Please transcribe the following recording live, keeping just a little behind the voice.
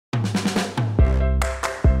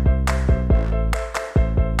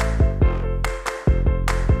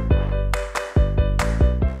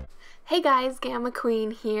Hey guys,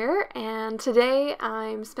 GammaQueen here, and today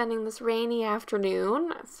I'm spending this rainy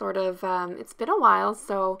afternoon, it's been a while,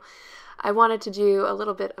 so I wanted to do a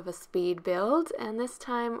little bit of a speed build, and this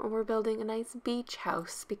time we're building a nice beach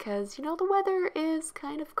house because, you know, the weather is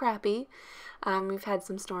kind of crappy. We've had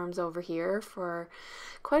some storms over here for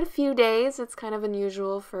quite a few days. It's kind of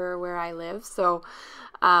unusual for where I live, so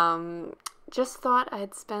just thought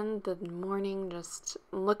I'd spend the morning just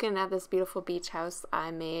looking at this beautiful beach house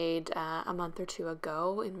I made a month or two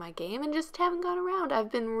ago in my game and just haven't got around.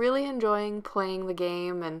 I've been really enjoying playing the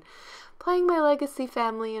game and playing my Legacy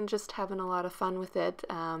family and just having a lot of fun with it.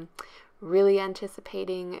 Really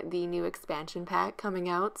anticipating the new expansion pack coming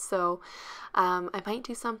out, so I might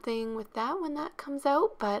do something with that when that comes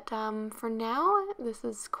out, but for now this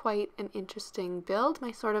is quite an interesting build.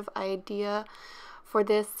 My sort of idea for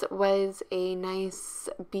this was a nice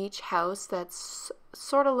beach house that's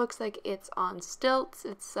sort of looks like it's on stilts.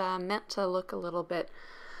 It's meant to look a little bit,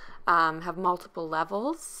 have multiple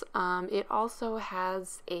levels. It also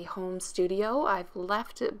has a home studio. I've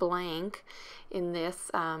left it blank in this.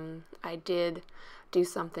 I did do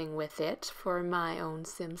something with it for my own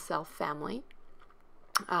Sim self family.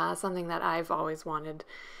 Something that I've always wanted,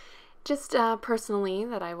 just personally,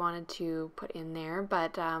 that I wanted to put in there,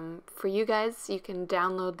 but for you guys, you can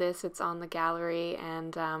download this. It's on the gallery,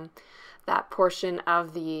 and that portion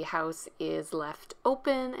of the house is left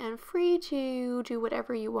open and free to do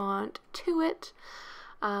whatever you want to it.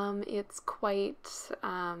 It's quite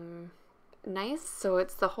nice, so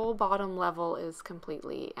it's the whole bottom level is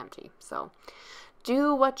completely empty, so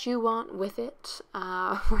do what you want with it.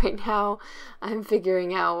 Right now I'm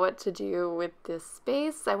figuring out what to do with this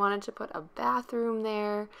space. I wanted to put a bathroom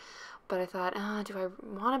there, but I thought, do I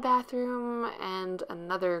want a bathroom and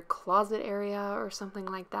another closet area or something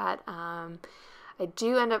like that? I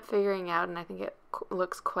do end up figuring out, and I think it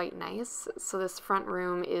looks quite nice. So this front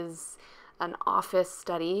room is an office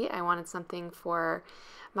study. I wanted something for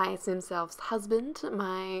my Sim Self's husband,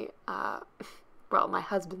 my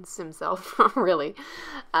husband's Sim self, really.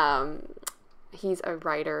 He's a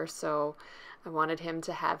writer, so I wanted him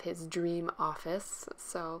to have his dream office.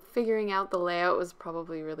 So figuring out the layout was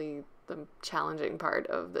probably really the challenging part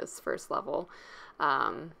of this first level.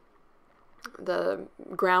 The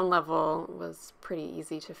ground level was pretty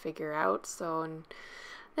easy to figure out, and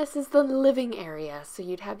this is the living area, so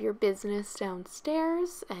you'd have your business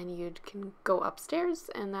downstairs and you can go upstairs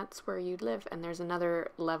and that's where you'd live, and there's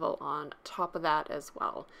another level on top of that as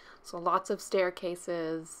well. So lots of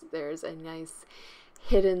staircases. There's a nice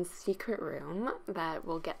hidden secret room that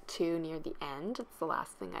we'll get to near the end. It's the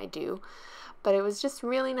last thing I do, but it was just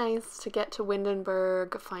really nice to get to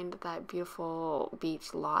Windenburg, find that beautiful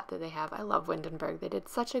beach lot that they have. I love Windenburg. They did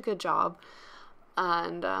such a good job.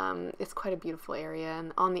 And it's quite a beautiful area,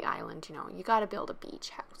 and on the island, you know, you got to build a beach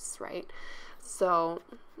house, right? So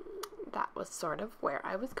that was sort of where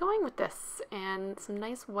I was going with this, and some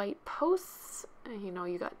nice white posts. You know,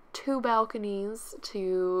 you got 2 balconies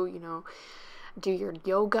to, you know, do your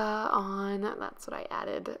yoga on. That's what I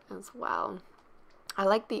added as well. I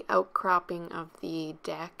like the outcropping of the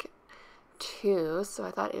deck too, so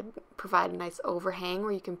I thought it'd provide a nice overhang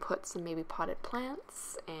where you can put some maybe potted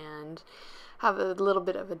plants and have a little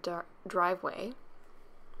bit of a driveway.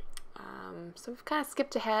 So we've kind of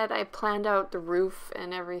skipped ahead. I planned out the roof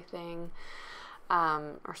and everything,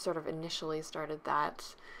 or sort of initially started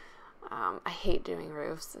that. I hate doing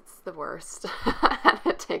roofs. It's the worst. And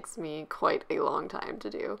it takes me quite a long time to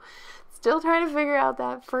do. Still trying to figure out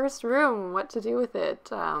that first room, what to do with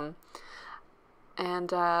it. And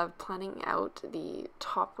planning out the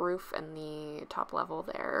top roof and the top level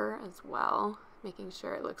there as well, making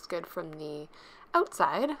sure it looks good from the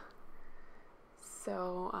outside.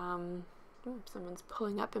 So, someone's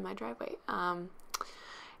pulling up in my driveway.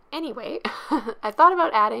 Anyway, I thought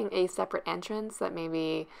about adding a separate entrance that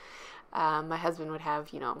maybe my husband would have,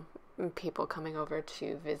 you know, people coming over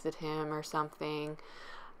to visit him or something,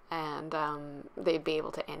 and they'd be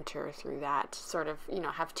able to enter through that, sort of, you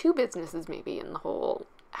know, have 2 businesses maybe in the whole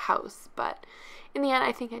house. But in the end,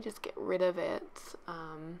 I think I just get rid of it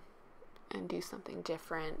and do something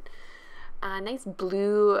different. Nice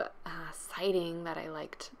blue siding that I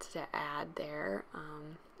liked to add there,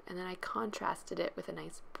 and then I contrasted it with a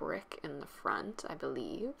nice brick in the front, I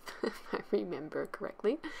believe, if I remember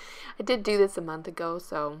correctly. I did do this a month ago,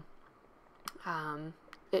 so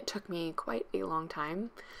it took me quite a long time.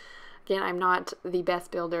 Again, I'm not the best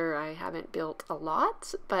builder. I haven't built a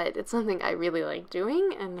lot, but it's something I really like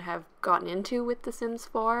doing and have gotten into with The Sims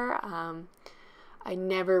 4. I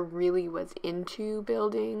never really was into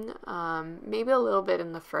building, maybe a little bit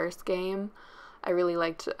in the first game, I really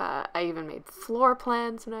liked, I even made floor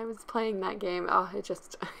plans when I was playing that game. Oh,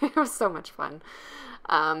 it was so much fun.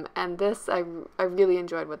 And this, I really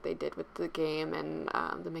enjoyed what they did with the game, and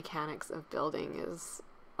the mechanics of building is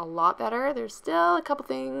a lot better. There's still a couple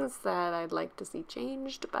things that I'd like to see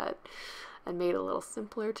changed, but and made a little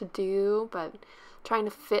simpler to do, but trying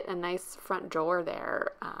to fit a nice front door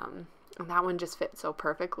there, and that one just fit so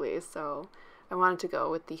perfectly, so I wanted to go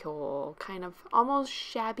with the whole kind of almost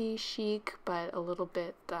shabby chic, but a little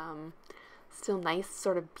bit still nice,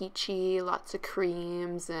 sort of beachy, lots of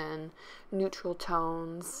creams and neutral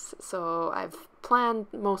tones. So I've planned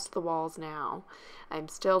most of the walls now. I'm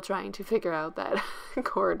still trying to figure out that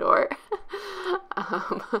corridor.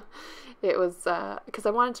 It was because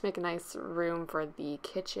I wanted to make a nice room for the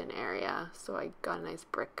kitchen area, so I got a nice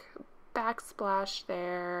brick backsplash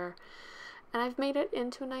there, and I've made it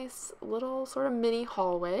into a nice little sort of mini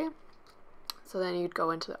hallway. So then you'd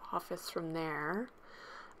go into the office from there.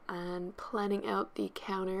 And planning out the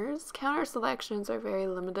counters. Counter selections are very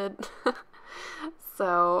limited.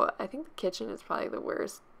 So I think the kitchen is probably the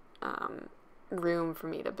worst room for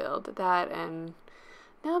me to build. That, and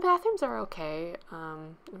no, bathrooms are okay. I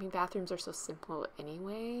mean, bathrooms are so simple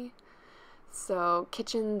anyway. So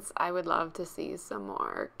kitchens, I would love to see some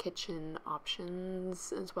more kitchen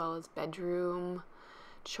options as well as bedroom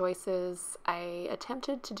choices. I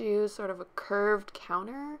attempted to do sort of a curved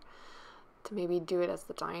counter to maybe do it as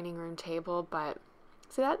the dining room table, but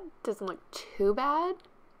see, that doesn't look too bad,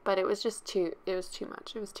 but it was too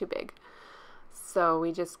much. It was too big. So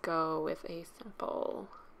we just go with a simple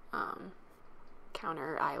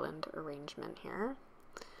counter island arrangement here.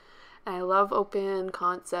 And I love open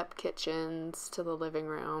concept kitchens to the living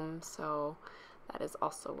room, so that is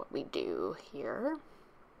also what we do here.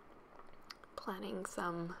 Planning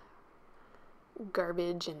some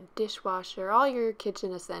garbage and dishwasher, all your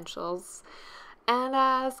kitchen essentials,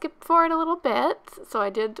 and skip forward a little bit. So I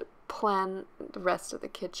did plan the rest of the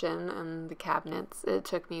kitchen and the cabinets. It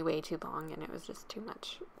took me way too long, and it was just too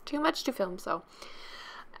much to film. So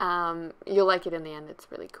you'll like it in the end. It's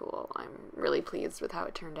really cool. I'm really pleased with how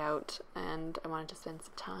it turned out, and I wanted to spend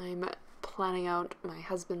some time planning out my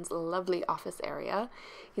husband's lovely office area.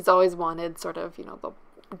 He's always wanted sort of, you know, the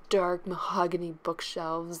dark mahogany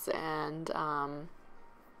bookshelves and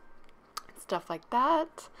stuff like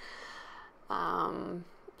that.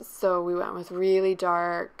 So we went with really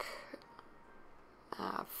dark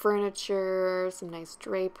furniture, some nice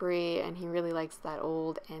drapery, and he really likes that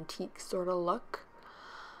old antique sort of look.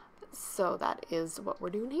 So that is what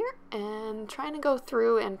we're doing here, and trying to go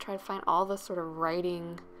through and try to find all the sort of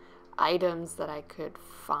writing items that I could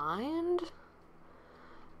find.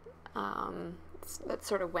 That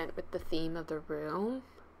sort of went with the theme of the room.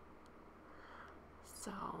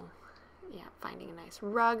 So yeah, finding a nice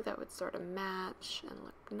rug that would sort of match and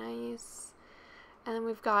look nice. And then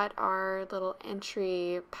we've got our little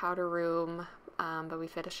entry powder room, but we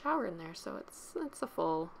fit a shower in there, so it's a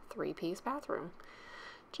full 3-piece bathroom,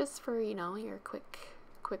 just for, you know, your quick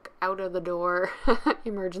out of the door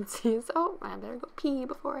emergencies. Oh, I better go pee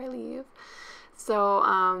before I leave. So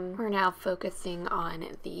we're now focusing on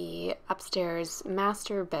the upstairs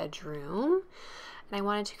master bedroom, and I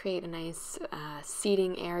wanted to create a nice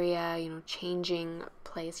seating area, you know, changing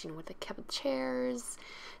place, you know, with a couple chairs,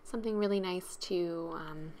 something really nice to,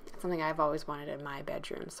 something I've always wanted in my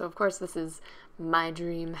bedroom. So of course this is my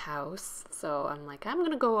dream house, so I'm like, I'm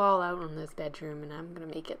gonna go all out on this bedroom, and I'm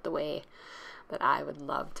gonna make it the way that I would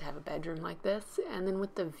love to have a bedroom like this. And then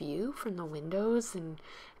with the view from the windows and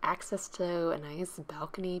access to a nice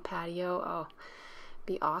balcony patio, oh,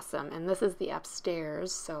 be awesome. And this is the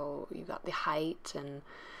upstairs, so you got the height and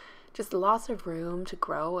just lots of room to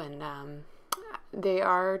grow. And there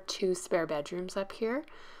are 2 spare bedrooms up here,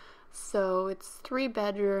 so it's 3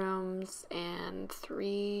 bedrooms and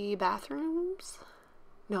 3 bathrooms.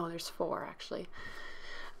 No, there's 4 actually.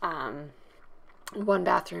 One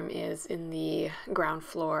bathroom is in the ground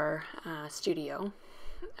floor studio,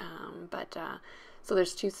 so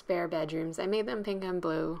there's 2 spare bedrooms. I made them pink and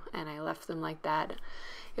blue, and I left them like that.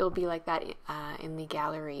 It'll be like that in the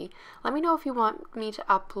gallery. Let me know if you want me to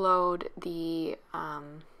upload the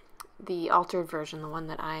altered version, the one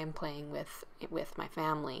that I am playing with my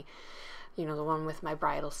family. You know, the one with my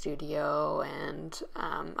bridal studio and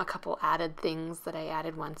a couple added things that I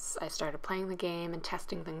added once I started playing the game and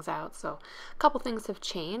testing things out. So a couple things have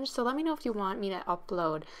changed. So let me know if you want me to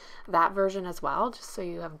upload that version as well, just so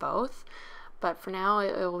you have both. But for now,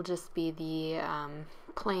 it will just be the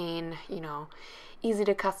plain, you know, easy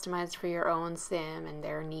to customize for your own sim and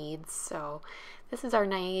their needs. So this is our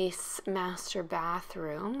nice master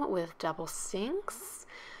bathroom with double sinks,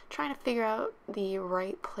 trying to figure out the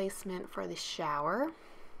right placement for the shower.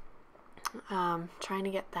 Trying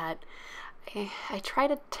to get that. I try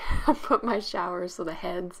to put my shower so the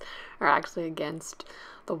heads are actually against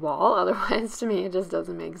the wall. Otherwise, to me, it just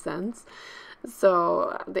doesn't make sense.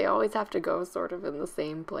 So they always have to go sort of in the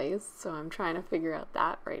same place. So I'm trying to figure out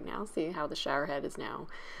that right now. See how the shower head is now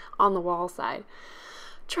on the wall side.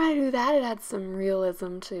 Try to do that. It adds some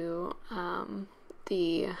realism to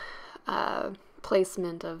the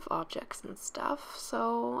placement of objects and stuff.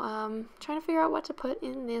 So trying to figure out what to put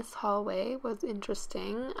in this hallway was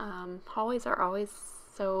interesting. Hallways are always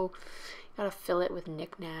so, you gotta fill it with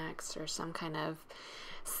knickknacks or some kind of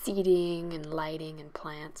seating and lighting and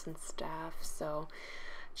plants and stuff. So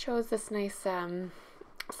chose this nice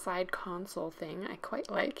side console thing. I quite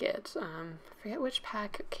like it. I forget which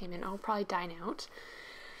pack it came in. I'll probably Dine Out.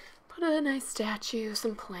 Put a nice statue,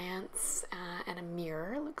 some plants, and a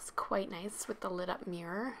mirror. Looks quite nice with the lit up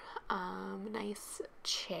mirror. Nice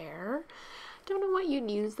chair. Don't know what you'd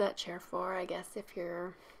use that chair for. I guess if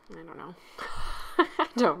you're, I don't know. I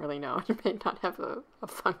don't really know. It may not have a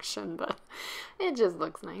function, but it just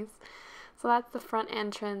looks nice. So that's the front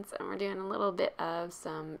entrance, and we're doing a little bit of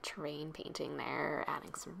some terrain painting there,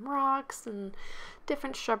 adding some rocks and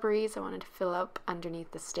different shrubberies. I wanted to fill up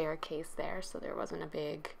underneath the staircase there so there wasn't a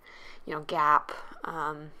big, gap.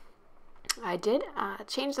 I did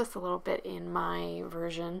change this a little bit in my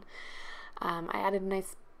version. I added a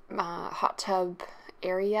nice hot tub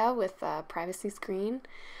area with a privacy screen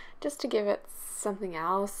just to give it something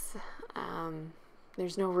else.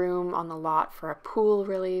 There's no room on the lot for a pool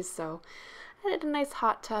really, so I added a nice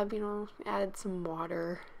hot tub, added some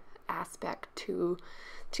water aspect to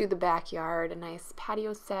the backyard, a nice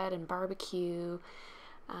patio set and barbecue,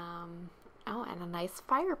 and a nice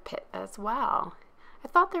fire pit as well. I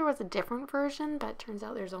thought there was a different version, but it turns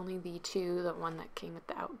out there's only the two, the one that came with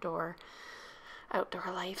the outdoor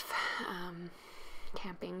life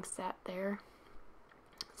camping set there.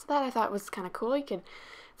 So that I thought was kind of cool.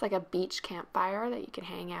 It's like a beach campfire that you can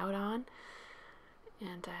hang out on.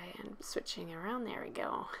 And I am switching around. There we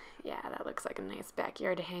go. Yeah, that looks like a nice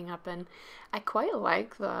backyard to hang up in. I quite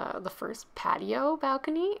like the first patio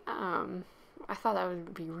balcony. I thought that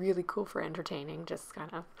would be really cool for entertaining, just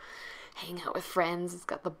kind of hang out with friends. It's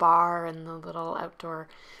got the bar and the little outdoor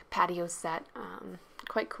patio set.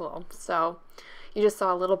 Quite cool. So you just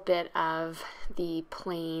saw a little bit of the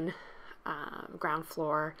plain ground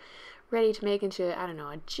floor ready to make into, I don't know,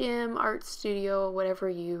 a gym, art studio, whatever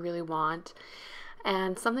you really want.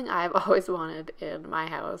 And something I've always wanted in my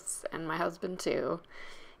house, and my husband too,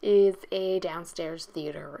 is a downstairs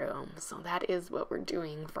theater room. So that is what we're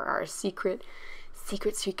doing for our secret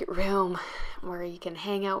room where you can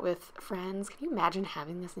hang out with friends. Can you imagine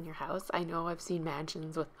having this in your house? I know I've seen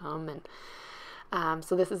mansions with them, and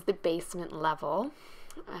so this is the basement level.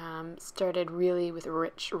 Started really with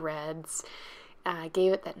rich reds.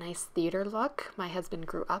 Gave it that nice theater look. My husband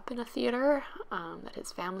grew up in a theater that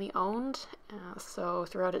his family owned, so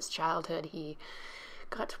throughout his childhood he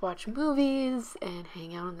got to watch movies and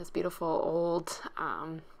hang out in this beautiful old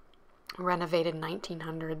renovated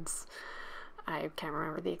 1900s. I can't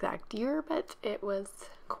remember the exact year, but it was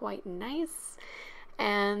quite nice,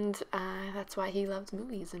 and that's why he loves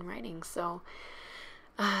movies and writing. So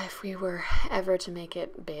if we were ever to make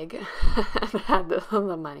it big and had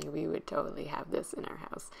the money, we would totally have this in our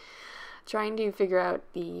house. Trying to figure out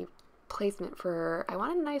the placement for, I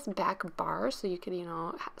wanted a nice back bar so you could,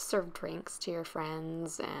 serve drinks to your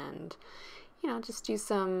friends and, just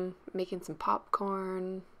do making some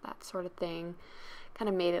popcorn, that sort of thing. Kind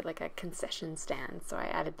of made it like a concession stand. So I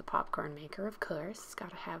added the popcorn maker, of course.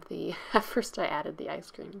 Gotta have at first I added the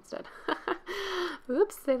ice cream instead.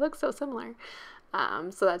 Oops, they look so similar.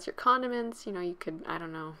 So that's your condiments. You could, I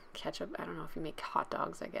don't know, ketchup. I don't know if you make hot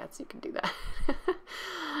dogs, I guess you could do that.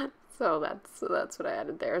 So that's what I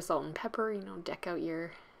added there. Salt and pepper, deck out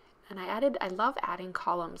your, and I love adding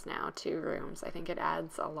columns now to rooms. I think it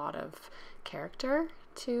adds a lot of character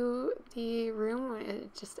to the room.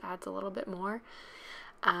 It just adds a little bit more.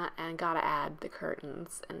 And gotta add the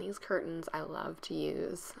curtains. And these curtains I love to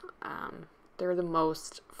use. They're the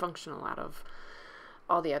most functional out of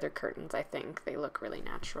all the other curtains. I think they look really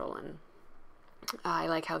natural, and I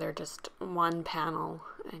like how they're just one panel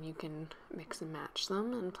and you can mix and match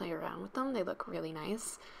them and play around with them. They look really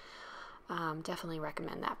nice. Definitely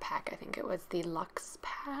recommend that pack. I think it was the Luxe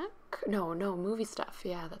pack. No, movie stuff.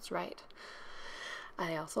 Yeah, that's right.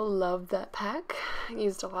 I also love that pack. I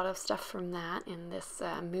used a lot of stuff from that in this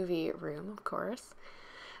movie room, of course.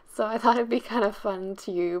 So I thought it'd be kind of fun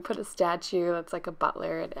to put a statue that's like a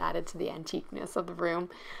butler. It added to the antiqueness of the room.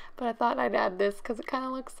 But I thought I'd add this because it kind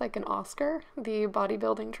of looks like an Oscar, the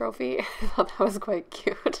bodybuilding trophy. I thought that was quite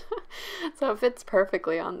cute. So it fits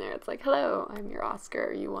perfectly on there. It's like, hello, I'm your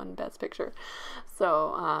Oscar. You won Best Picture.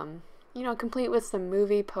 So, you know, complete with some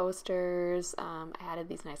movie posters. I added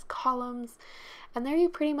these nice columns. And there you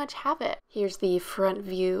pretty much have it. Here's the front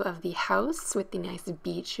view of the house with the nice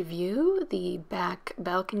beach view, the back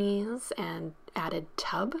balconies, and added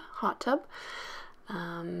tub, hot tub.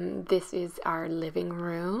 This is our living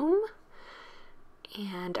room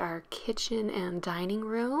and our kitchen and dining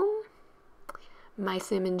room. My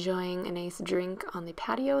Sim enjoying a nice drink on the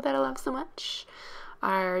patio that I love so much.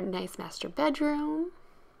 Our nice master bedroom.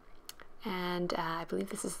 And I believe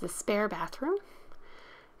this is the spare bathroom.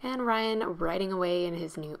 And Ryan writing away in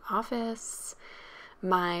his new office,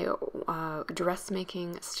 my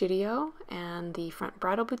dressmaking studio, and the front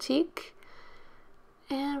bridal boutique,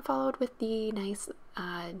 and followed with the nice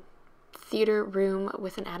theater room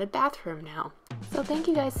with an added bathroom now. So thank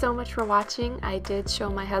you guys so much for watching. I did show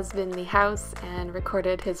my husband the house and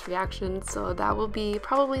recorded his reaction, so that will be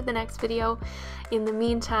probably the next video. In the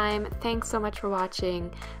meantime, thanks so much for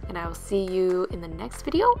watching, and I will see you in the next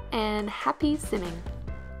video, and happy simming!